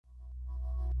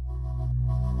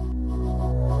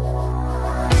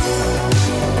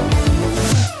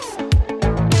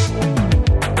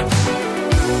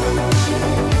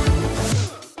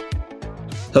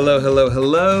Hello, hello,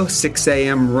 hello, 6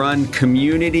 a.m. Run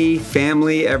community,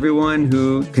 family, everyone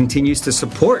who continues to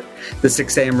support the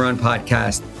 6 a.m. Run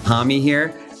podcast. Hami here.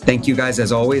 Thank you guys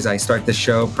as always. I start the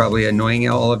show probably annoying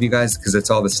all of you guys because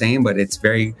it's all the same, but it's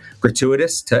very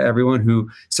gratuitous to everyone who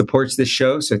supports this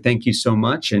show. So thank you so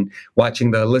much. And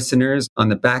watching the listeners on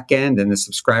the back end and the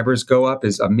subscribers go up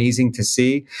is amazing to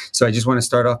see. So I just want to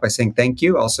start off by saying thank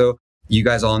you. Also, you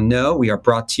guys all know we are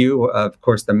brought to you, of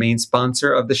course, the main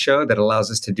sponsor of the show that allows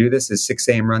us to do this is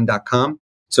 6amrun.com.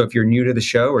 So if you're new to the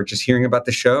show or just hearing about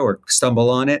the show or stumble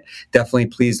on it, definitely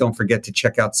please don't forget to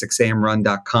check out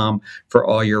 6amrun.com for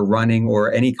all your running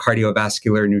or any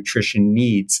cardiovascular nutrition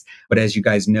needs. But as you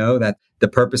guys know, that the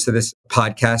purpose of this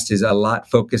podcast is a lot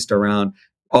focused around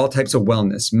all types of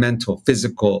wellness, mental,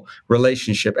 physical,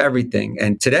 relationship, everything.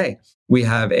 And today we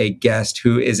have a guest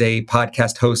who is a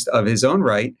podcast host of his own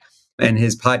right. And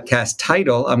his podcast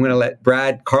title, I'm going to let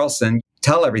Brad Carlson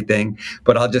tell everything,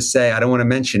 but I'll just say, I don't want to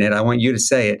mention it. I want you to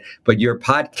say it. But your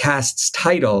podcast's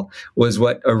title was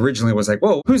what originally was like,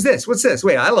 whoa, who's this? What's this?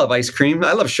 Wait, I love ice cream.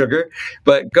 I love sugar.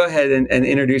 But go ahead and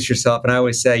introduce yourself. And I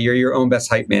always say you're your own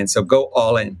best hype man. So go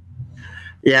all in.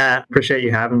 Yeah, appreciate you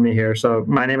having me here. So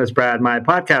my name is Brad. My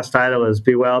podcast title is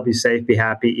Be Well, Be Safe, Be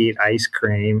Happy, Eat Ice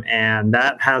Cream. And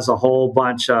that has a whole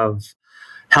bunch of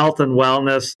health and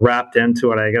wellness wrapped into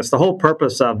it. I guess the whole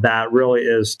purpose of that really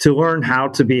is to learn how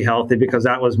to be healthy, because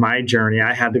that was my journey.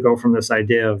 I had to go from this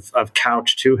idea of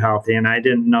couch to healthy, and I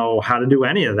didn't know how to do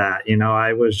any of that. You know,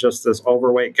 I was just this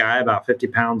overweight guy, about 50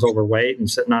 pounds overweight,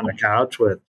 and sitting on the couch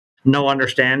with no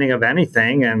understanding of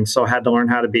anything. And so I had to learn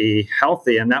how to be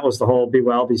healthy. And that was the whole be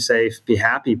well, be safe, be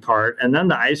happy part. And then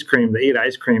the eat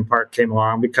ice cream part came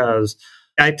along because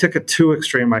I took it too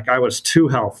extreme. Like I was too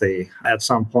healthy at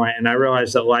some point, and I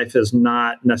realized that life is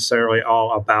not necessarily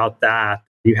all about that.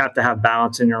 You have to have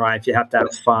balance in your life. You have to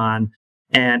have fun,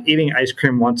 and eating ice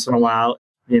cream once in a while,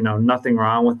 nothing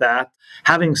wrong with that.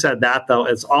 Having said that, though,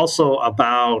 it's also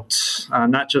about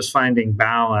not just finding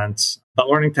balance, but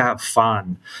learning to have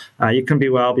fun. You can be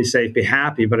well, be safe, be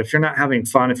happy, but if you're not having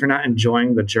fun, if you're not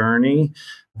enjoying the journey,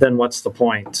 then what's the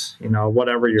point,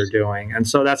 whatever you're doing. And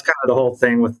so that's kind of the whole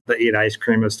thing with the eat ice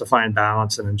cream, is to find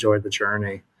balance and enjoy the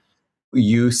journey.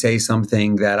 You say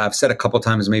something that I've said a couple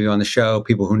times, maybe on the show,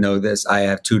 people who know this. I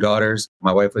have 2 daughters.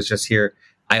 My wife was just here.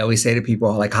 I always say to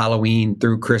people, like Halloween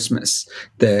through Christmas,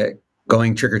 the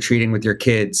going trick-or-treating with your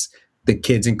kids, the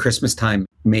kids in Christmas time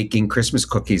making Christmas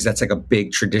cookies. That's like a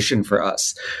big tradition for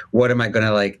us. What am I going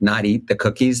to not eat the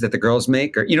cookies that the girls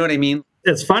make? Or you know what I mean?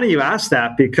 It's funny you asked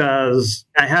that, because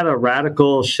I had a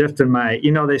radical shift in my,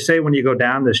 they say when you go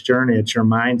down this journey, it's your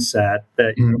mindset,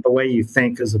 that the way you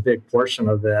think is a big portion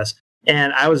of this.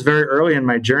 And I was very early in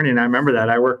my journey, and I remember that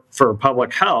I worked for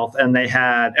public health, and they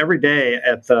had every day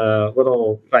at the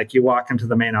little, you walk into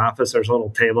the main office, there's a little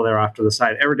table there off to the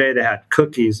side. Every day they had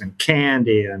cookies and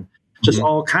candy and just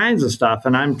all kinds of stuff.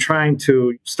 And I'm trying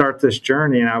to start this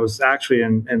journey. And I was actually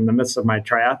in the midst of my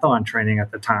triathlon training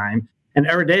at the time. And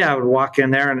every day I would walk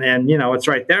in there and it's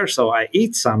right there. So I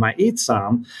eat some.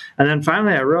 And then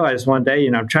finally I realized one day,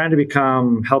 I'm trying to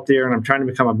become healthier and I'm trying to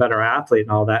become a better athlete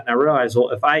and all that. And I realized, well,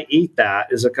 if I eat that,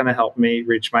 is it going to help me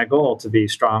reach my goal to be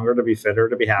stronger, to be fitter,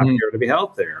 to be happier, to be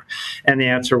healthier? And the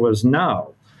answer was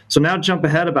no. So now jump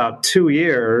ahead about 2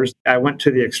 years, I went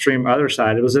to the extreme other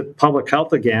side. It was at public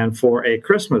health again for a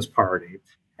Christmas party.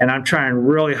 And I'm trying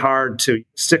really hard to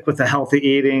stick with the healthy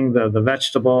eating, the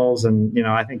vegetables. And,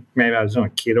 I think maybe I was doing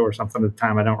keto or something at the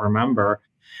time. I don't remember.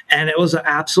 And it was an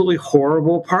absolutely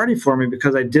horrible party for me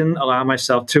because I didn't allow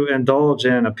myself to indulge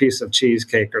in a piece of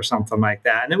cheesecake or something like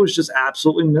that. And it was just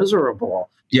absolutely miserable.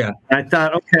 Yeah. And I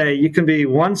thought, okay, you can be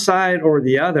one side or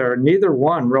the other. Neither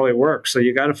one really works. So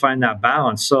you got to find that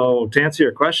balance. So to answer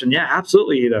your question, yeah,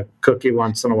 absolutely eat a cookie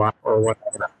once in a while or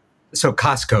whatever. So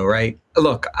Costco, right?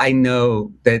 Look, I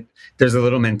know that there's a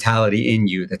little mentality in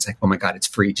you that's like, oh my God, it's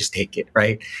free, just take it,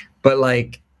 right? But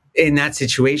in that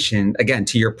situation, again,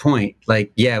 to your point,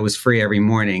 yeah, it was free every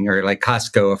morning, or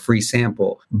Costco, a free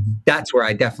sample. That's where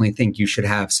I definitely think you should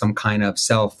have some kind of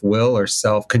self-will or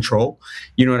self-control.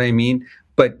 You know what I mean?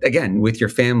 But again, with your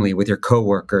family, with your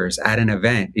coworkers at an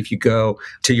event, if you go,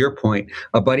 to your point,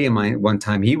 a buddy of mine, one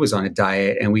time he was on a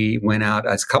diet and we went out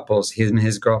as couples, him and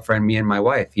his girlfriend, me and my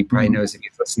wife. He probably knows if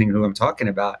he's listening who I'm talking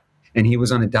about. And he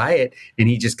was on a diet and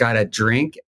he just got a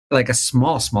drink, like a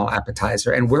small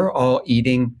appetizer. And we're all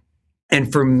eating.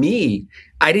 And for me,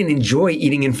 I didn't enjoy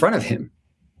eating in front of him.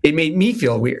 It made me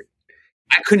feel weird.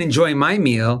 I couldn't enjoy my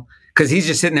meal because he's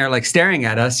just sitting there staring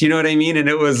at us. You know what I mean? And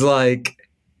it was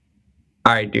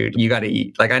all right, dude, you got to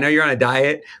eat. I know you're on a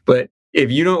diet, but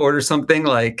if you don't order something,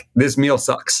 this meal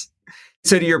sucks.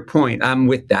 So to your point, I'm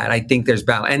with that. I think there's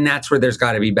balance, and that's where there's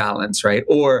got to be balance, right?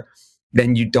 Or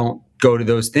then you don't go to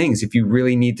those things. If you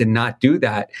really need to not do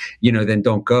that, then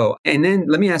don't go. And then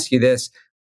let me ask you this.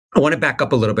 I want to back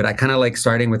up a little bit. I kind of like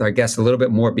starting with our guests a little bit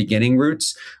more beginning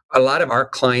roots. A lot of our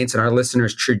clients and our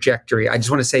listeners' trajectory. I just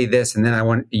want to say this, and then I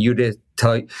want you to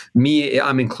tell me,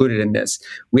 I'm included in this.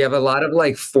 We have a lot of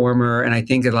like former, and I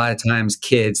think a lot of times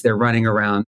kids, they're running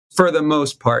around. For the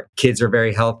most part, kids are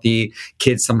very healthy.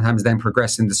 Kids sometimes then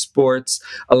progress into sports.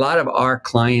 A lot of our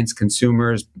clients,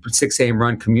 consumers, 6 a.m.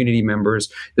 Run community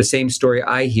members, the same story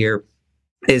I hear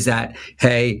is that,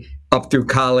 hey, up through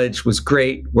college was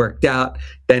great, worked out,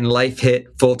 then life hit,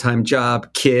 full-time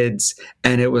job, kids,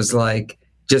 and it was like,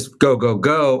 just go, go,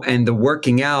 go. And the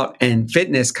working out and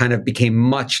fitness kind of became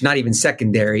much, not even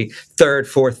secondary, third,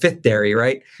 fourth, fifth dairy,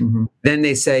 right? Mm-hmm. Then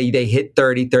they say they hit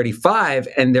 30, 35,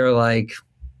 and they're like,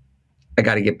 I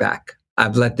got to get back.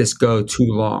 I've let this go too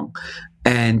long.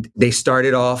 And they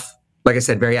started off, like I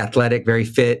said, very athletic, very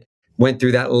fit, went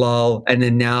through that lull. And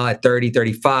then now at 30,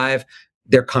 35,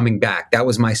 they're coming back. That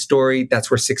was my story. That's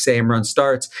where 6 a.m. Run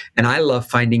starts. And I love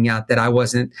finding out that I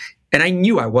wasn't, and I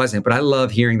knew I wasn't, but I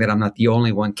love hearing that I'm not the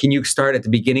only one. Can you start at the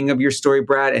beginning of your story,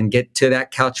 Brad, and get to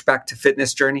that couch back to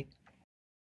fitness journey?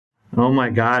 Oh my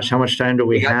gosh, how much time do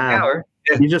we have?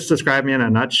 Yeah. You just described me in a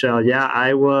nutshell. Yeah,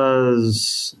 I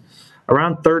was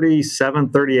around 37,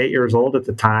 38 years old at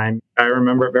the time. I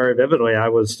remember it very vividly. I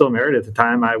was still married at the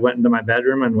time. I went into my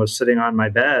bedroom and was sitting on my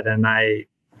bed, and I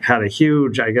had a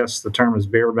huge, I guess the term is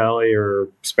beer belly or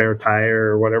spare tire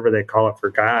or whatever they call it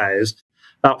for guys,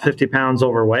 about 50 pounds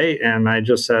overweight. And I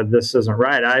just said, this isn't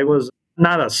right. I was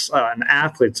not an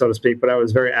athlete, so to speak, but I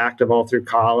was very active all through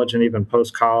college and even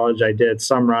post-college. I did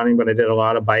some running, but I did a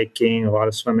lot of biking, a lot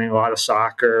of swimming, a lot of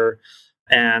soccer.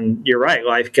 And you're right,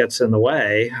 life gets in the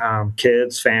way,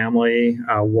 kids, family,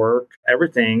 work,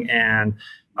 everything. And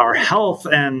our health,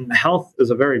 and health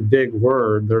is a very big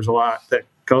word. There's a lot that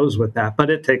goes with that, but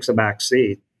it takes a back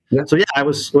seat. Yeah. So yeah, I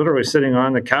was literally sitting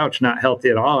on the couch, not healthy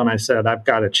at all. And I said, I've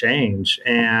got to change.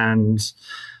 And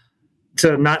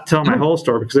to not tell my whole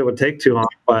story because it would take too long,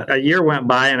 but a year went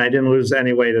by and I didn't lose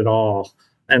any weight at all.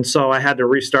 And so I had to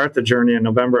restart the journey in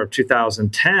November of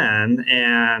 2010.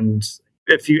 And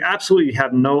if you absolutely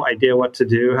have no idea what to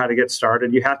do, how to get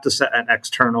started, you have to set an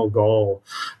external goal.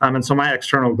 And so my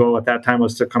external goal at that time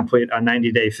was to complete a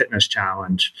 90-day fitness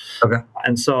challenge. Okay.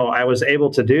 And so I was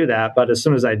able to do that. But as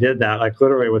soon as I did that, like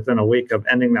literally within a week of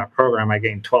ending that program, I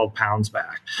gained 12 pounds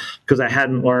back because I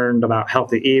hadn't learned about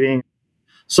healthy eating.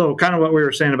 So kind of what we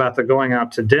were saying about the going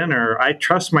out to dinner, I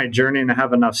trust my journey and I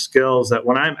have enough skills that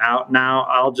when I'm out now,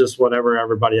 I'll just whatever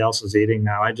everybody else is eating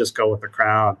now, I just go with the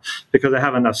crowd because I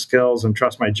have enough skills and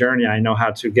trust my journey. I know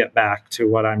how to get back to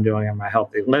what I'm doing in my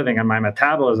healthy living, and my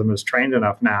metabolism is trained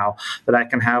enough now that I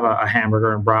can have a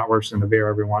hamburger and bratwurst and a beer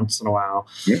every once in a while.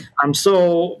 Yeah.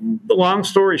 So long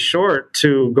story short,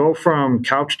 to go from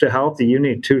couch to healthy, you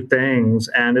need two things,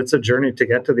 and it's a journey to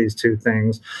get to these two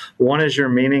things. One is your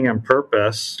meaning and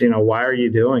purpose. Why are you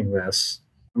doing this?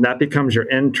 And that becomes your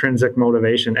intrinsic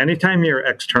motivation. Anytime you're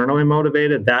externally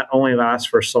motivated, that only lasts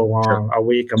for so long, sure. A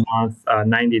week, a month,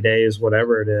 90 days,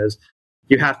 whatever it is.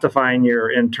 You have to find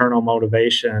your internal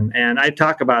motivation. And I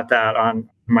talk about that on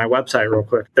my website real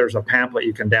quick. There's a pamphlet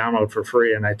you can download for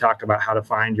free, and I talk about how to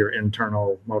find your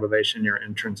internal motivation, your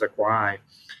intrinsic why.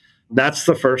 That's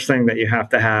the first thing that you have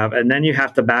to have. And then you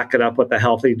have to back it up with a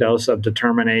healthy dose of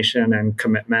determination and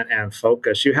commitment and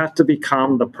focus. You have to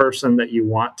become the person that you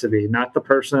want to be, not the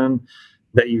person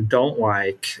that you don't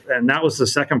like. And that was the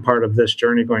second part of this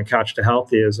journey going couch to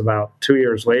healthy is about 2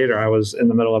 years later, I was in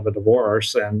the middle of a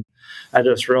divorce and I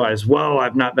just realized, whoa,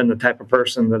 I've not been the type of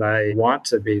person that I want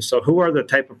to be. So who are the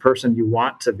type of person you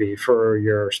want to be for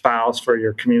your spouse, for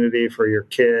your community, for your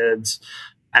kids,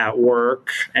 at work,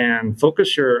 and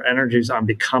focus your energies on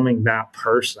becoming that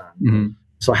person. Mm-hmm.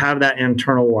 So have that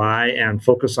internal why and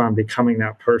focus on becoming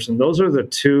that person. Those are the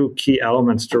two key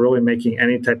elements to really making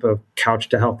any type of couch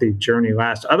to healthy journey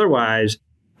last. Otherwise,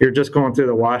 you're just going through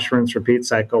the wash, rinse, repeat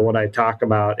cycle, what I talk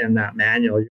about in that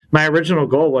manual. My original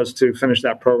goal was to finish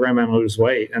that program and lose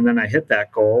weight. And then I hit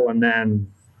that goal. And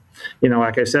then,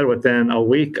 like I said, within a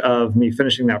week of me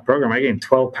finishing that program, I gained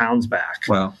 12 pounds back.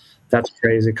 Wow. That's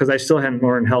crazy because I still hadn't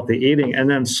learned healthy eating. And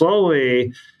then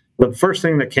slowly, the first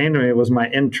thing that came to me was my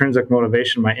intrinsic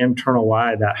motivation, my internal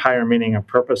why, that higher meaning and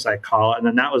purpose, I call it. And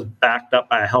then that was backed up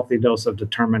by a healthy dose of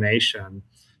determination.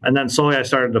 And then slowly I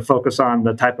started to focus on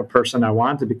the type of person I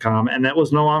wanted to become. And it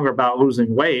was no longer about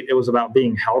losing weight. It was about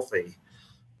being healthy.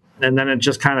 And then it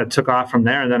just kind of took off from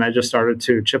there. And then I just started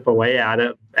to chip away at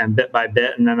it and bit by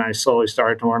bit. And then I slowly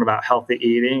started to learn about healthy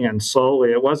eating. And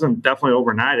slowly, it wasn't definitely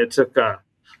overnight. It took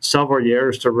several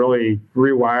years to really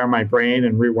rewire my brain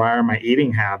and rewire my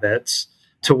eating habits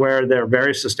to where they're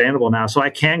very sustainable now. So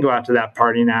I can go out to that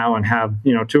party now and have,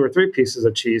 2 or 3 pieces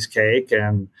of cheesecake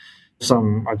and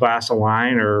a glass of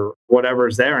wine or whatever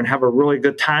is there and have a really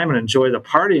good time and enjoy the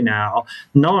party now,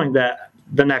 knowing that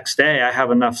the next day I have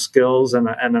enough skills and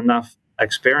enough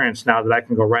experience now that I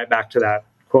can go right back to that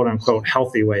quote unquote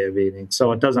healthy way of eating.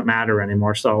 So it doesn't matter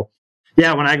anymore. So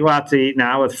yeah, when I go out to eat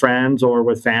now with friends or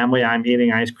with family, I'm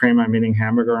eating ice cream, I'm eating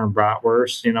hamburger and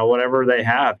bratwurst, whatever they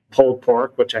have, pulled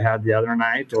pork, which I had the other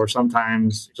night, or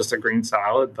sometimes just a green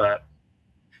salad. But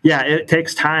yeah, it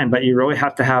takes time, but you really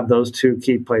have to have those 2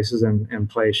 key places in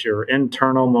place, your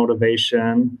internal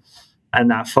motivation and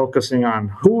that focusing on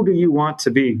who do you want to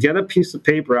be. Get a piece of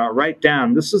paper out, write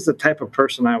down, this is the type of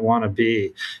person I want to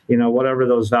be, whatever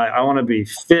those values. I want to be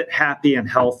fit, happy, and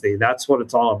healthy. That's what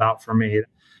it's all about for me.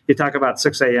 You talk about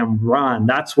 6 a.m. run.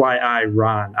 That's why I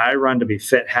run. I run to be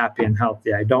fit, happy, and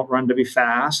healthy. I don't run to be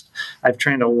fast. I've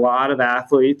trained a lot of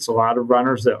athletes, a lot of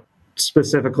runners that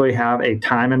specifically have a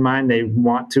time in mind. They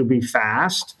want to be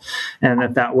fast. And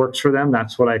if that works for them,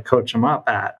 that's what I coach them up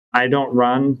at. I don't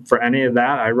run for any of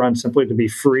that. I run simply to be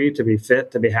free, to be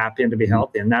fit, to be happy, and to be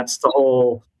healthy. And that's the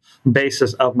whole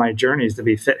basis of my journey, is to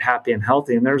be fit, happy, and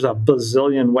healthy. And there's a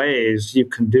bazillion ways you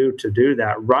can do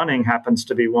that. Running happens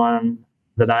to be one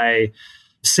that I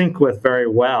sync with very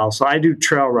well. So I do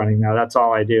trail running now. That's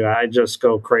all I do. I just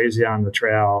go crazy on the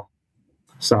trail.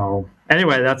 So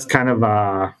anyway, that's kind of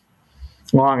a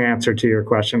long answer to your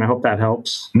question. I hope that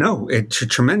helps. No,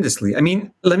 tremendously. I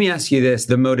mean, let me ask you this,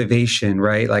 the motivation,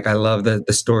 right? Like I love the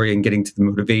story and getting to the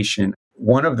motivation.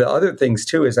 One of the other things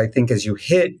too is I think as you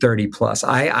hit 30 plus,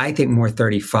 I think more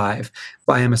 35.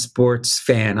 I am a sports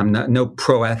fan. I'm no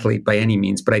pro athlete by any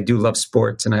means, but I do love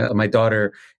sports, and my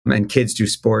daughter and kids do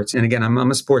sports. And again, I'm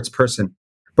a sports person.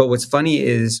 But what's funny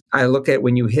is I look at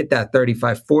when you hit that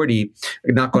 35, 40,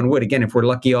 knock on wood, again, if we're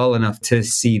lucky all enough to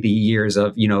see the years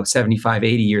of, 75,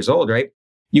 80 years old, right?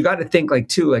 You got to think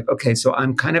okay, so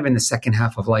I'm kind of in the second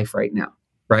half of life right now,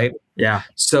 right? Yeah.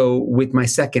 So with my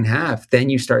second half, then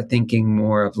you start thinking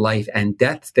more of life and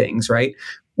death things, right?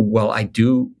 Well, I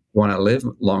do want to live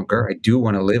longer. I do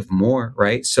want to live more,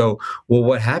 right? So, well,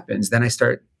 what happens? Then I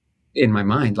start in my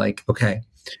mind okay,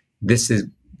 this is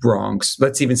wrong.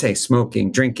 Let's even say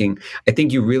smoking, drinking. I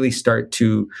think you really start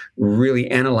to really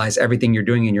analyze everything you're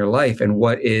doing in your life and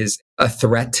what is a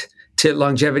threat to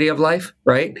longevity of life,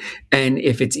 right? And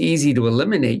if it's easy to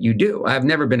eliminate, you do. I've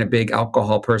never been a big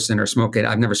alcohol person or smoke it.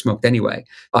 I've never smoked anyway.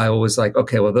 I was like,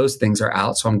 okay, well, those things are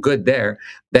out, so I'm good there.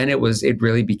 Then it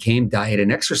really became diet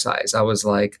and exercise. I was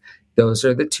like, those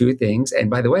are the 2 things. And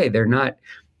by the way, they're not,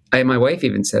 my wife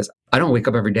even says, I don't wake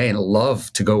up every day and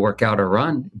love to go work out or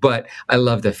run, but I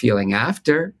love the feeling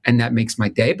after, and that makes my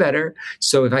day better.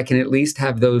 So if I can at least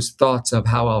have those thoughts of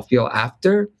how I'll feel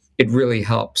after, it really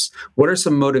helps. What are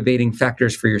some motivating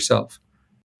factors for yourself?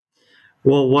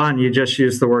 Well, one, you just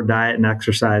used the word diet and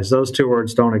exercise. Those 2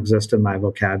 words don't exist in my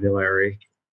vocabulary.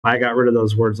 I got rid of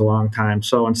those words a long time.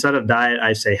 So instead of diet,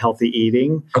 I say healthy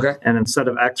eating. Okay. And instead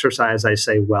of exercise, I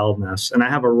say wellness. And I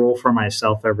have a rule for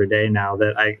myself every day now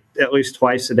that at least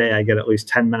twice a day, I get at least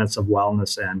 10 minutes of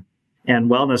wellness in. And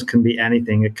wellness can be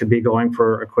anything. It could be going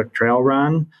for a quick trail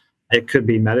run. It could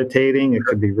be meditating. It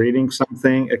could be reading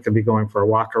something. It could be going for a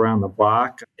walk around the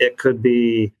block. It could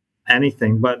be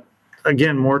anything. But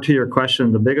again, more to your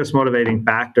question, the biggest motivating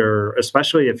factor,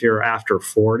 especially if you're after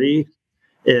 40,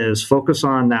 is focus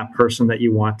on that person that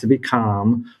you want to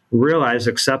become.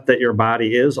 Accept that your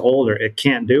body is older. It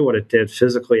can't do what it did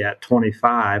physically at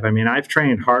 25. I mean, I've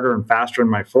trained harder and faster in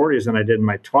my 40s than I did in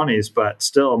my 20s, but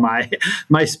still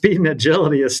my speed and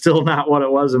agility is still not what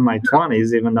it was in my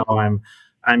 20s, even though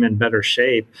I'm in better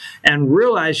shape. And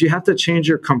realize you have to change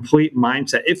your complete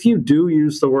mindset. If you do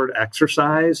use the word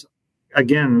exercise,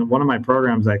 again, one of my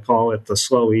programs, I call it the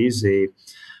slow easy.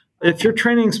 If you're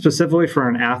training specifically for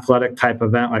an athletic type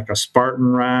event like a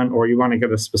Spartan run, or you want to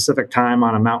get a specific time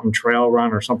on a mountain trail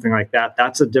run or something like that,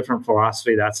 that's a different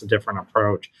philosophy. That's a different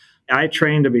approach. I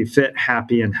train to be fit,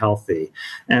 happy, and healthy.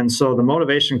 And so the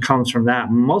motivation comes from that.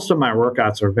 Most of my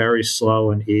workouts are very slow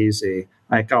and easy.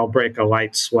 Like I'll break a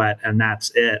light sweat and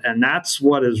that's it. And that's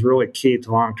what is really key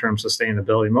to long-term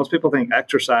sustainability. Most people think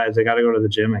exercise, they got to go to the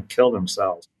gym and kill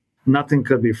themselves. Nothing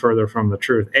could be further from the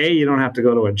truth. You don't have to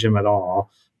go to a gym at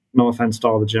all. No offense to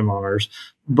all the gym owners,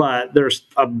 but there's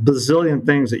a bazillion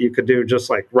things that you could do just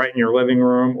like right in your living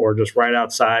room or just right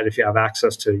outside if you have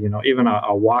access to, even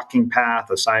a walking path,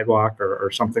 a sidewalk or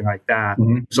something like that.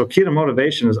 Mm-hmm. So key to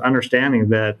motivation is understanding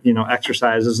that,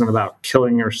 exercise isn't about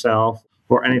killing yourself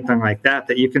or anything like that,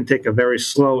 that you can take a very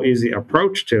slow, easy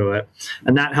approach to it.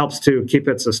 And that helps to keep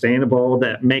it sustainable,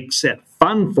 that makes it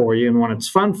fun for you. And when it's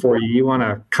fun for you, you want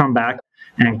to come back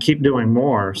and keep doing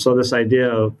more. So this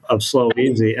idea of slow,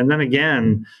 easy. And then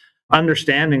again,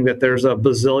 understanding that there's a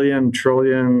bazillion,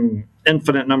 trillion,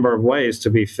 infinite number of ways to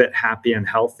be fit, happy, and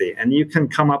healthy. And you can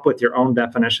come up with your own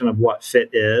definition of what fit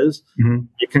is. Mm-hmm.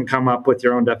 You can come up with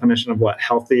your own definition of what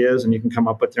healthy is, and you can come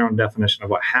up with your own definition of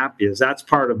what happy is. That's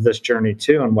part of this journey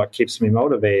too, and what keeps me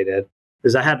motivated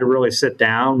is I had to really sit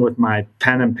down with my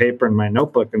pen and paper and my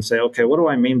notebook and say, okay, what do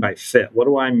I mean by fit? What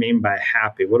do I mean by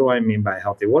happy? What do I mean by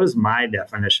healthy? What is my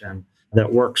definition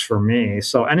that works for me?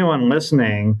 So anyone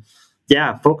listening,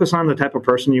 focus on the type of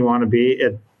person you want to be.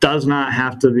 It does not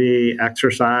have to be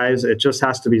exercise. It just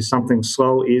has to be something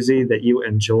slow, easy that you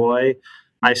enjoy.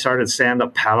 I started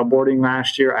stand-up paddleboarding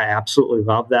last year. I absolutely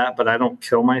love that, but I don't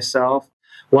kill myself.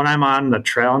 When I'm on the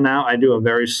trail now, I do a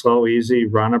very slow, easy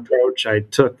run approach. I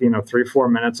took,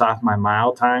 3-4 minutes off my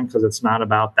mile time because it's not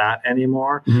about that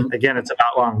anymore. Mm-hmm. Again, it's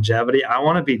about longevity. I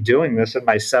want to be doing this in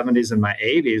my 70s and my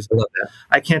 80s. I love that.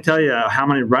 I can't tell you how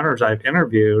many runners I've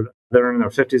interviewed that are in their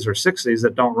 50s or 60s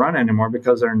that don't run anymore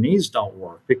because their knees don't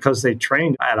work, because they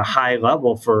trained at a high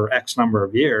level for X number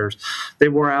of years. They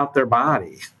wore out their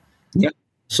body. Yep.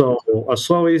 So a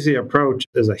slow, easy approach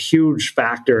is a huge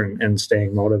factor in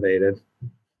staying motivated.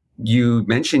 You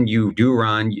mentioned you do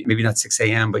run, maybe not 6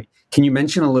 a.m., but can you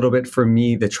mention a little bit for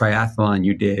me the triathlon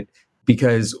you did?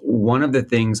 Because one of the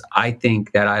things I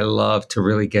think that I love to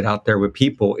really get out there with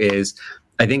people is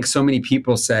I think so many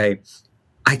people say,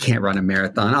 I can't run a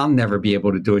marathon. I'll never be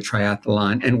able to do a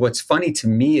triathlon. And what's funny to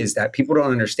me is that people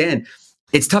don't understand.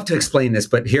 It's tough to explain this,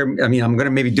 but here, I'm going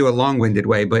to maybe do a long-winded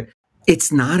way, but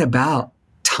it's not about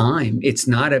time. It's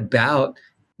not about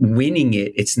winning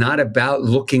it. It's not about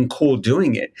looking cool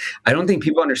doing it. I don't think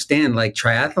people understand, like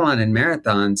triathlon and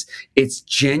marathons, it's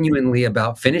genuinely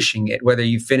about finishing it, whether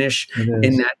you finish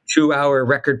in that 2-hour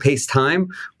record pace time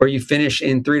or you finish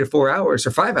in 3 to 4 hours or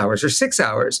 5 hours or 6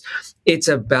 hours. It's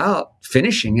about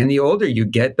finishing. And the older you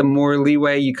get, the more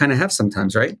leeway you kind of have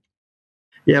sometimes, right?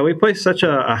 Yeah, we place such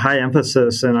a high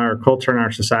emphasis in our culture and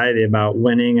our society about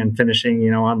winning and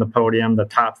finishing, on the podium, the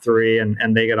top three,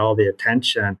 and they get all the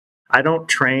attention. I don't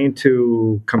train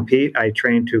to compete. I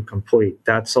train to complete.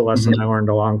 That's a lesson I learned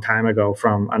a long time ago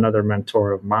from another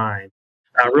mentor of mine.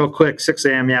 Real quick, 6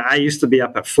 a.m. Yeah, I used to be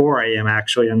up at 4 a.m.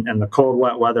 actually in the cold,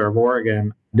 wet weather of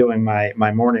Oregon doing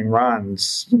my morning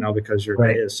runs, because your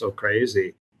day is so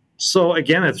crazy. So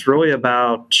again, it's really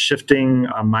about shifting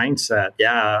a mindset.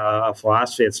 Yeah, a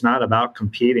philosophy. It's not about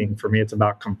competing. For me, it's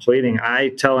about completing. I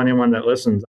tell anyone that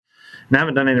listens, and I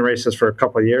haven't done any races for a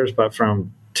couple of years, but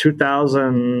from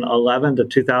 2011 to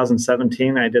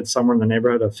 2017, I did somewhere in the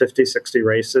neighborhood of 50, 60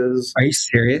 races. Are you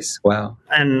serious? Wow.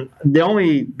 And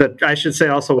I should say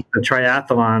also with the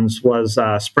triathlons was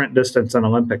sprint distance and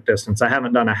Olympic distance. I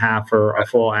haven't done a half or a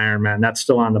full Ironman. That's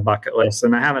still on the bucket list.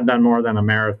 And I haven't done more than a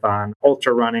marathon.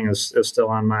 Ultra running is still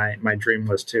on my dream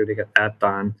list too, to get that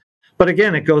done. But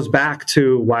again, it goes back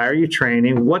to why are you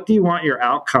training? What do you want your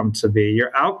outcome to be?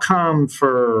 Your outcome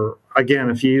for,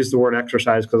 again, if you use the word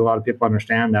exercise, because a lot of people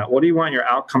understand that, what do you want your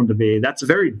outcome to be? That's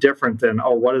very different than,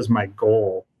 what is my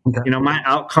goal? Okay. My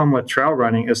outcome with trail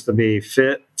running is to be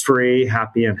fit, free,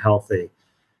 happy, and healthy.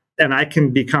 And I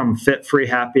can become fit, free,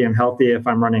 happy, and healthy if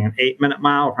I'm running an 8-minute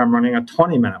mile, or if I'm running a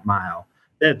 20-minute mile.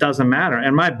 It doesn't matter.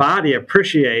 And my body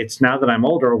appreciates, now that I'm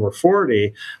older, over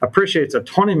 40, appreciates a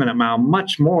 20-minute mile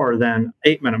much more than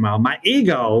 8-minute mile. My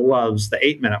ego loves the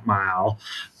 8-minute mile,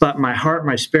 but my heart,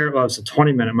 my spirit loves the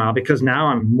 20-minute mile because now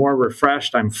I'm more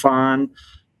refreshed, I'm fun,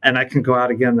 and I can go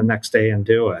out again the next day and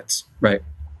do it. Right.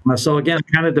 So again,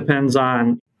 it kind of depends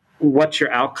on what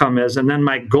your outcome is. And then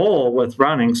my goal with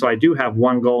running, so I do have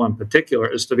one goal in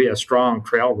particular, is to be a strong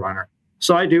trail runner.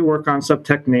 So I do work on some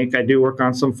technique. I do work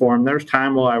on some form. There's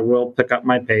time where I will pick up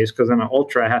my pace because in an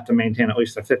ultra, I have to maintain at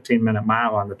least a 15-minute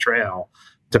mile on the trail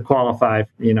to qualify.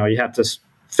 You have to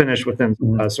finish within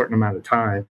a certain amount of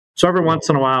time. So every once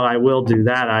in a while, I will do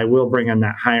that. I will bring in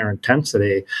that higher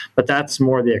intensity, but that's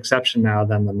more the exception now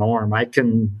than the norm. I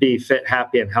can be fit,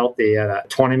 happy, and healthy at a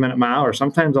 20-minute mile, or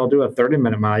sometimes I'll do a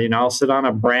 30-minute mile. I'll sit on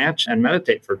a branch and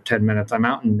meditate for 10 minutes. I'm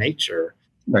out in nature.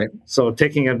 Right. So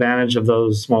taking advantage of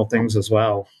those small things as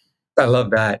well. I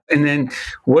love that. And then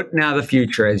what now the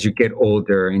future as you get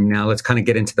older? And now let's kind of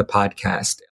get into the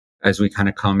podcast. as we kind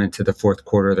of come into the fourth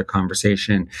quarter of the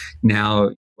conversation.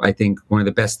 Now, I think one of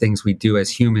the best things we do as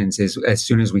humans is as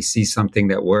soon as we see something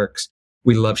that works,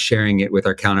 we love sharing it with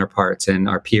our counterparts and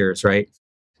our peers, right?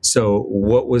 So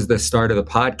what was the start of the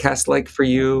podcast like for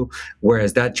you? Where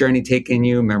has that journey taken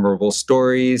you? Memorable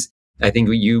stories? I think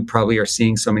you probably are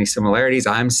seeing so many similarities.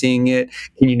 I'm seeing it.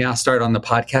 Can you now start on the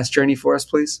podcast journey for us,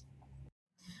 please?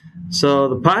 So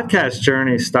the podcast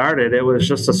journey started, it was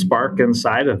just a spark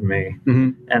inside of me.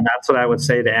 Mm-hmm. And that's what I would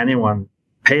say to anyone.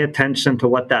 Pay attention to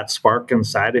what that spark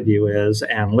inside of you is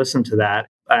and listen to that,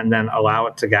 and then allow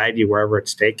it to guide you wherever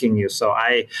it's taking you. So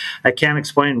I can't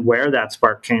explain where that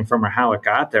spark came from or how it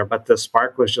got there, but the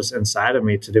spark was just inside of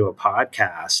me to do a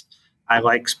podcast. I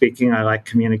like speaking. I like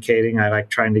communicating. I like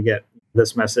trying to get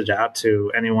this message out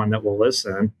to anyone that will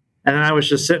listen. And then I was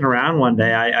just sitting around one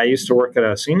day. I used to work at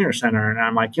a senior center, and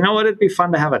I'm like, you know what? It'd be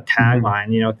fun to have a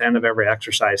tagline, at the end of every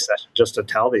exercise session, just to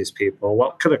tell these people,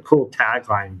 what could a cool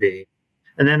tagline be?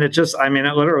 And then it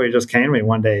literally just came to me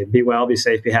one day: be well, be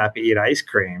safe, be happy, eat ice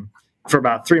cream. For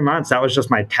about 3 months, that was just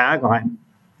my tagline,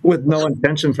 with no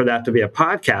intention for that to be a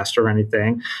podcast or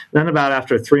anything. Then about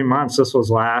after 3 months, this was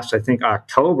last, I think,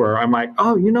 October, I'm like,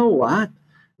 oh, you know what?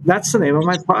 That's the name of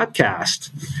my podcast.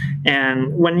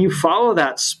 And when you follow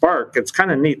that spark, it's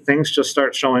kind of neat. Things just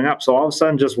start showing up. So all of a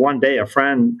sudden, just one day, a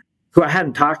friend who I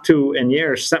hadn't talked to in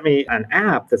years sent me an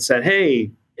app that said, hey,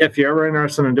 if you're ever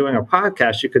interested in doing a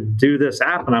podcast, you could do this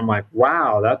app. And I'm like,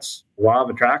 wow, that's law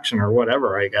of attraction or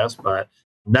whatever, I guess. But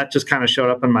that just kind of showed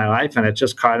up in my life, and it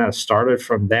just kind of started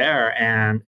from there.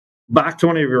 And back to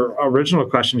one of your original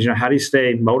questions, how do you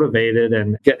stay motivated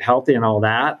and get healthy and all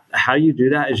that? How you do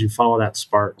that is you follow that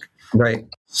spark. Right.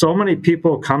 So many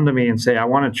people come to me and say, I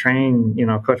want to train,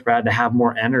 Coach Brad, to have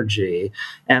more energy.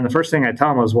 And the first thing I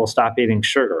tell them is, well, stop eating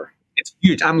sugar. It's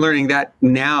huge. I'm learning that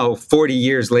now, 40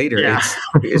 years later. Yeah.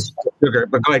 It's sugar.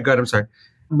 But go ahead. I'm sorry.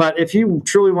 But if you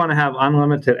truly want to have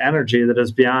unlimited energy that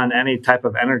is beyond any type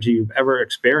of energy you've ever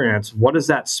experienced, what is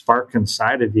that spark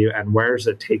inside of you, and where is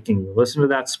it taking you? Listen to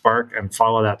that spark and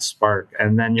follow that spark,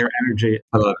 and then your energy,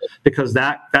 I love it. Because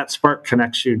that spark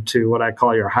connects you to what I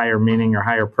call your higher meaning, your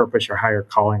higher purpose, your higher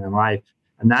calling in life.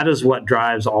 And that is what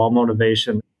drives all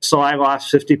motivation. So I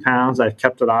lost 50 pounds. I've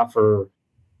kept it off for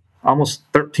almost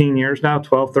 13 years now,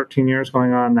 12, 13 years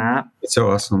going on that. It's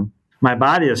so awesome. My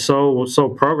body is so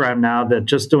programmed now that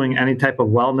just doing any type of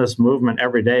wellness movement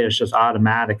every day is just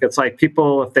automatic. It's like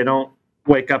people, if they don't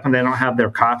wake up and they don't have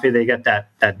their coffee, they get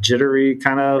that jittery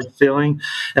kind of feeling.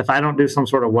 If I don't do some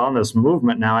sort of wellness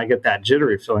movement now, I get that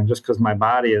jittery feeling just because my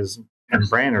body and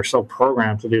brain are so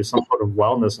programmed to do some sort of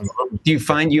wellness and movement. Do you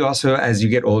find you also, as you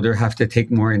get older, have to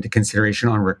take more into consideration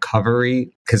on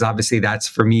recovery? Because obviously that's,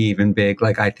 for me, even big.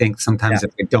 Like, I think sometimes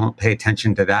if I don't pay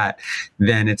attention to that,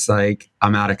 then it's like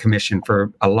I'm out of commission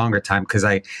for a longer time because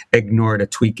I ignored a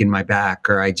tweak in my back,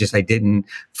 or I didn't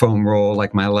foam roll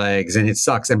like my legs, and it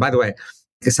sucks. And by the way,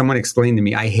 because someone explained to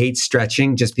me, I hate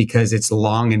stretching just because it's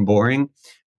long and boring.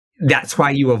 That's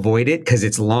why you avoid it, because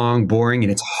it's long, boring,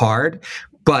 and it's hard.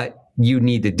 But you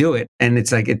need to do it. And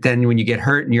it's like, then when you get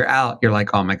hurt and you're out, you're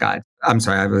like, oh my God. I'm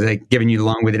sorry, I was like giving you a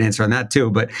long-winded answer on that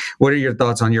too. But what are your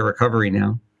thoughts on your recovery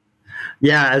now?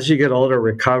 Yeah, as you get older,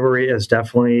 recovery is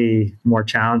definitely more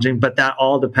challenging, but that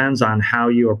all depends on how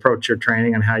you approach your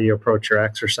training and how you approach your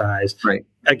exercise. Right.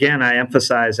 Again, I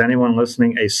emphasize anyone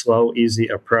listening, a slow, easy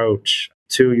approach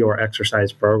to your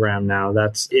exercise program now.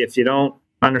 That's, if you don't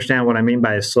understand what I mean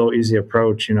by a slow, easy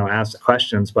approach, ask the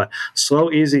questions. But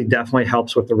slow, easy definitely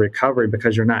helps with the recovery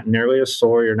because you're not nearly as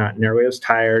sore, you're not nearly as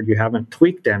tired, you haven't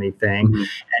tweaked anything,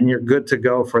 and you're good to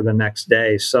go for the next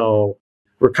day. So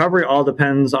recovery all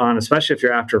depends on, especially if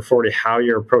you're after 40, how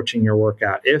you're approaching your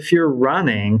workout. If you're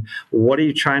running, what are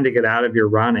you trying to get out of your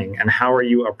running, and how are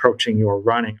you approaching your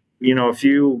running? If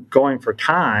you're going for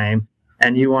time,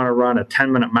 and you want to run a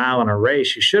 10-minute mile in a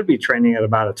race, you should be training at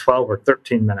about a 12 or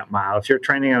 13-minute mile. If you're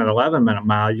training at an 11-minute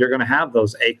mile, you're going to have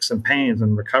those aches and pains,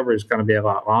 and recovery is going to be a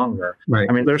lot longer. Right.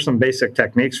 I mean, there's some basic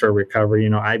techniques for recovery,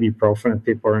 ibuprofen, if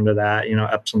people are into that,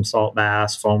 Epsom salt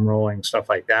baths, foam rolling, stuff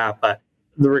like that. But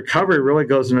the recovery really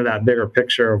goes into that bigger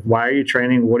picture of why are you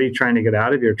training, what are you trying to get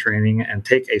out of your training, and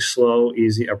take a slow,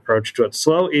 easy approach to it.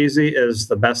 Slow, easy is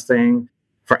the best thing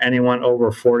for anyone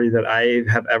over 40 that I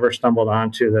have ever stumbled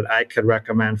onto that I could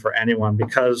recommend for anyone.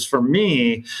 Because for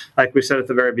me, like we said at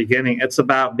the very beginning, it's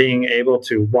about being able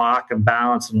to walk and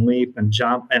balance and leap and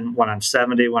jump. And when I'm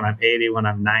 70, when I'm 80, when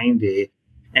I'm 90,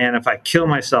 and if I kill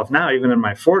myself now, even in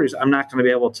my 40s, I'm not going to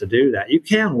be able to do that. You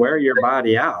can wear your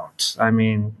body out. I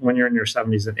mean, when you're in your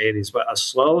 70s and 80s, but a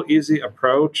slow, easy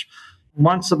approach,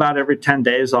 once about every 10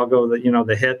 days, I'll go the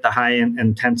HIIT, the high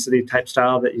intensity type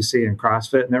style that you see in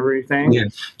CrossFit and everything,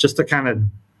 just to kind of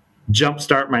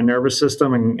jumpstart my nervous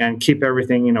system and keep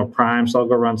everything, primed. So I'll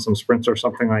go run some sprints or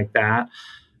something like that.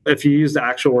 If you use the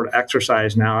actual word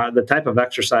exercise now, the type of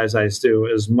exercise I do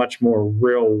is much more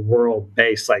real world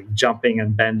based, like jumping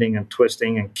and bending and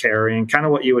twisting and carrying, kind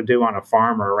of what you would do on a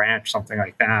farm or a ranch, something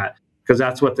like that. Because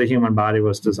that's what the human body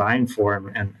was designed for,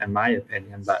 in my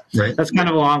opinion. But that's kind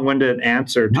of a long-winded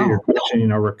answer to your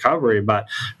question, recovery. But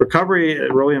recovery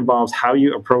really involves how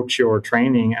you approach your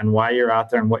training and why you're out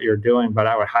there and what you're doing. But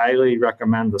I would highly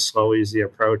recommend the slow, easy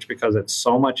approach because it's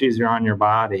so much easier on your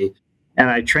body. And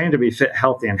I train to be fit,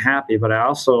 healthy, and happy, but I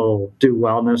also do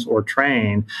wellness or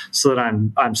train so that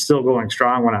I'm still going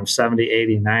strong when I'm 70,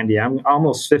 80, 90. I'm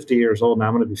almost 50 years old now.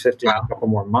 I'm going to be 50 in a couple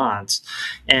more months.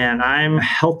 And I'm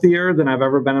healthier than I've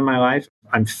ever been in my life.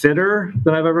 I'm fitter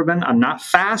than I've ever been. I'm not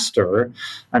faster.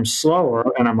 I'm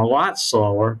slower, and I'm a lot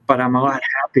slower, but I'm a lot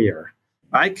happier.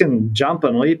 I can jump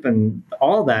and leap and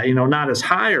all that, not as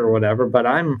high or whatever, but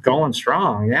I'm going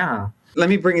strong. Yeah. Let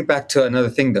me bring it back to another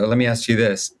thing, though. Let me ask you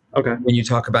this. Okay. When you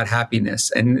talk about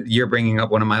happiness, and you're bringing up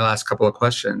one of my last couple of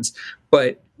questions,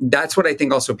 but that's what I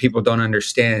think also people don't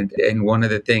understand. And one of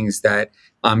the things that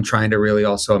I'm trying to really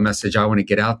also a message I want to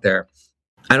get out there.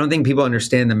 I don't think people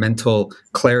understand the mental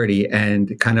clarity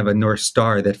and kind of a North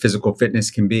Star that physical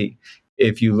fitness can be.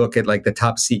 If you look at like the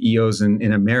top CEOs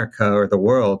in America or the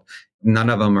world, none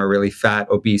of them are really fat,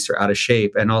 obese, or out of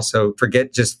shape. And also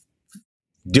forget just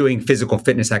doing physical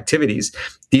fitness activities.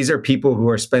 These are people who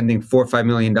are spending $4 or $5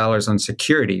 million on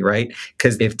security, right?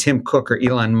 Because if Tim Cook or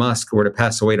Elon Musk were to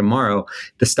pass away tomorrow,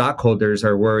 the stockholders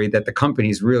are worried that the company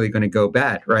is really going to go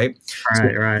bad, right?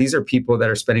 Right. These are people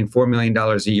that are spending $4 million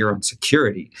a year on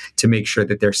security to make sure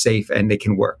that they're safe and they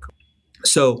can work.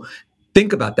 So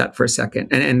think about that for a second.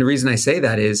 And the reason I say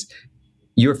that is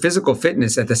your physical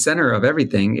fitness at the center of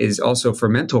everything is also for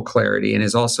mental clarity and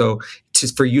is also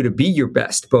just for you to be your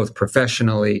best, both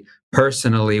professionally,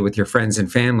 personally, with your friends and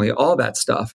family, all that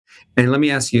stuff. And let me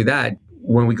ask you that.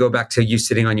 When we go back to you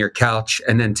sitting on your couch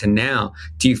and then to now,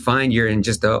 do you find you're in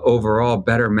just an overall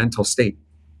better mental state?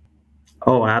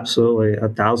 Oh, absolutely.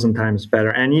 1,000 times better.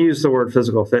 And you use the word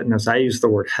physical fitness. I use the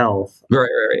word health.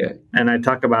 Right. And I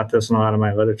talk about this in a lot of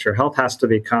my literature. Health has to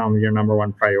become your number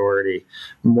one priority,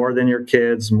 more than your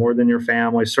kids, more than your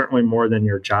family, certainly more than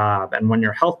your job. And when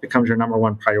your health becomes your number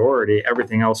one priority,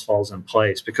 everything else falls in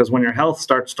place. Because when your health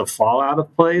starts to fall out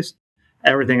of place,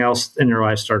 everything else in your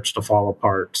life starts to fall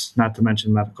apart, not to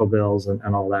mention medical bills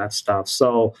and all that stuff.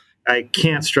 So I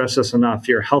can't stress this enough.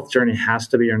 Your health journey has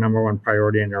to be your number one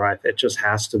priority in your life. It just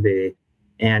has to be.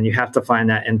 And you have to find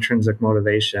that intrinsic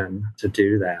motivation to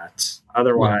do that.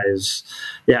 Otherwise,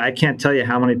 I can't tell you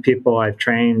how many people I've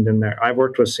trained in there. I've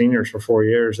worked with seniors for 4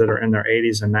 years that are in their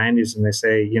 80s and 90s. And they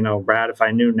say, Brad, if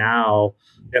I knew now,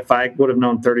 if I would have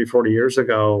known 30, 40 years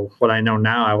ago what I know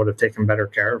now, I would have taken better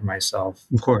care of myself.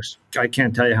 Of course. I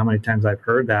can't tell you how many times I've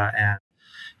heard that. And,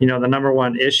 the number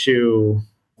one issue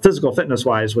physical fitness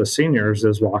wise with seniors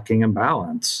is walking and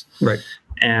balance. Right.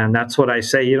 And that's what I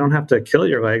say. You don't have to kill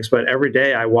your legs, but every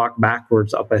day I walk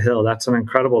backwards up a hill. That's an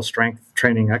incredible strength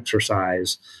training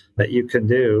exercise that you can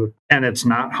do. And it's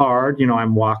not hard.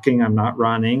 I'm walking, I'm not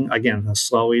running. Again, a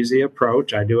slow, easy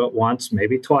approach. I do it once,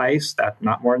 maybe twice,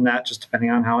 not more than that, just depending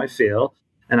on how I feel.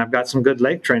 And I've got some good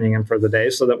leg training in for the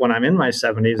day so that when I'm in my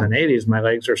 70s and 80s, my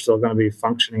legs are still going to be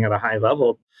functioning at a high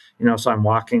level. So I'm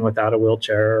walking without a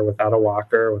wheelchair, or without a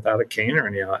walker, or without a cane or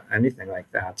anything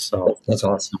like that. So that's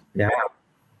awesome. Yeah.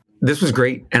 This was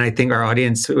great. And I think our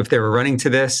audience, if they were running to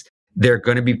this, they're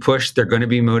going to be pushed. They're going to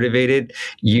be motivated.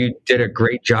 You did a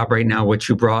great job right now, what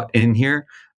you brought in here.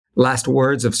 Last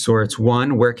words of sorts.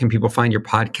 One, where can people find your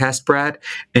podcast, Brad?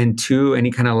 And two, any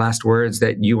kind of last words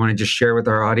that you want to just share with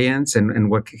our audience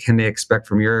and what can they expect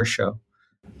from your show?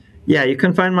 Yeah, you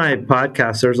can find my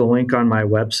podcast. There's a link on my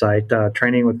website,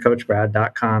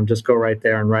 trainingwithcoachbrad.com. Just go right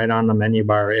there and right on the menu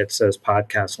bar, it says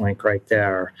podcast link right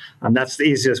there. That's the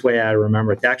easiest way I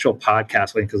remember it. The actual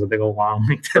podcast link is a big old long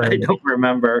link that I don't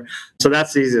remember. So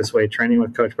that's the easiest way,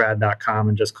 trainingwithcoachbrad.com,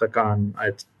 and just click on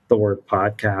the word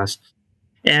podcast.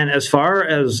 And as far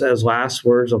as last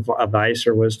words of advice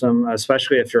or wisdom,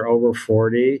 especially if you're over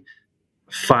 40,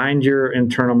 find your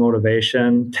internal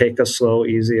motivation, take a slow,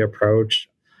 easy approach.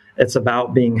 It's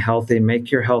about being healthy.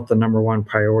 Make your health the number one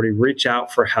priority. Reach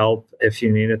out for help if you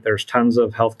need it. There's tons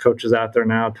of health coaches out there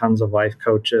now, tons of life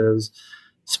coaches.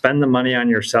 spend the money on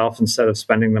yourself instead of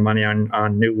spending the money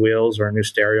on new wheels or a new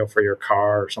stereo for your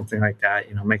car or something like that.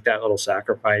 Make that little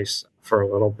sacrifice for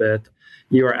a little bit.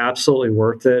 You are absolutely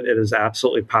worth it. It is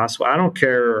absolutely possible. I don't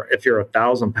care if you're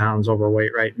 1,000 pounds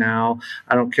overweight right now.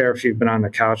 I don't care if you've been on the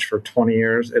couch for 20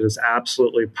 years. It is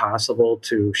absolutely possible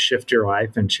to shift your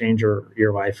life and change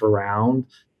your life around.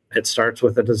 It starts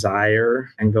with a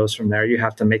desire and goes from there. You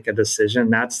have to make a decision.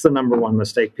 That's the number one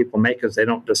mistake people make, is they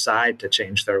don't decide to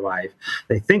change their life.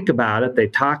 They think about it, they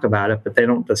talk about it, but they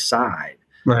don't decide.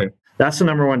 Right. That's the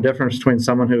number one difference between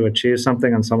someone who achieves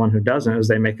something and someone who doesn't, is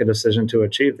they make a decision to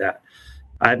achieve that.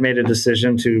 I've made a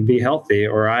decision to be healthy,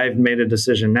 or I've made a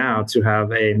decision now to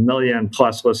have a 1 million+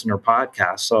 listener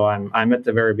podcast. So I'm at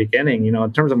the very beginning.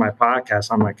 In terms of my podcast,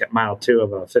 I'm like at mile 2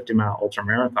 of a 50-mile ultra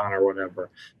marathon or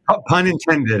whatever. Oh, pun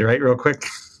intended, right? Real quick.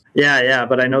 Yeah.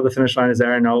 But I know the finish line is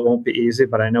there. I know it won't be easy,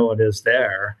 but I know it is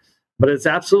there. But it's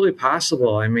absolutely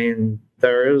possible. I mean,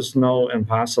 there is no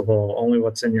impossible, only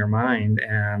what's in your mind.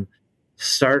 And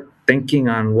start thinking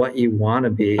on what you want to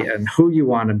be and who you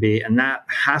want to be. And that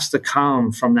has to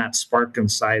come from that spark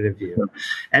inside of you.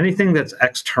 Anything that's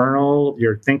external,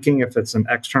 you're thinking, if it's an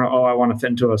external, I want to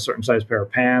fit into a certain size pair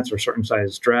of pants or certain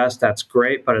size dress, that's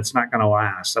great, but it's not going to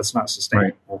last. That's not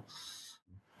sustainable. Right.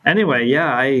 Anyway,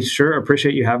 yeah, I sure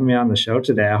appreciate you having me on the show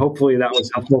today. Hopefully that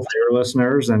was helpful for your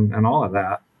listeners and all of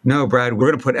that. No, Brad, we're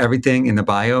going to put everything in the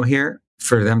bio here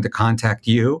for them to contact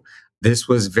you. This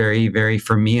was very, very,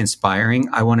 for me, inspiring.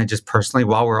 I want to just personally,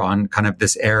 while we're on kind of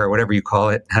this air or whatever you call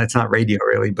it, it's not radio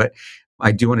really, but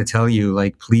I do want to tell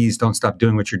you, please don't stop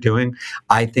doing what you're doing.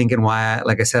 I think, and why,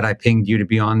 like I said, I pinged you to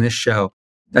be on this show.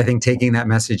 I think taking that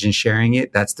message and sharing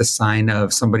it, that's the sign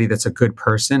of somebody that's a good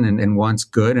person and wants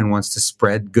good and wants to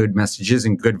spread good messages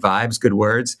and good vibes, good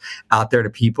words out there to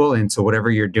people. And so whatever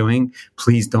you're doing,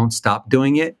 please don't stop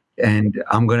doing it. And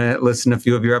I'm going to listen to a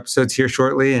few of your episodes here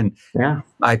shortly. And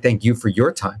I thank you for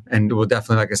your time. And we'll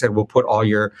definitely, like I said, we'll put all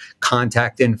your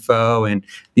contact info. And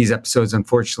these episodes,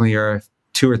 unfortunately, are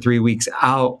 2 or 3 weeks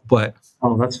out. But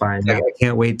that's fine. I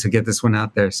can't wait to get this one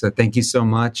out there. So thank you so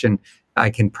much. And I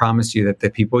can promise you that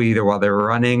the people, either while they're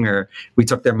running or we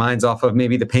took their minds off of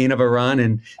maybe the pain of a run,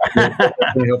 and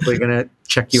we're hopefully going to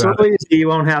check you out. So you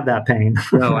won't have that pain.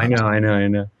 No, I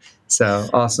know. So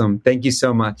awesome. Thank you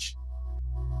so much.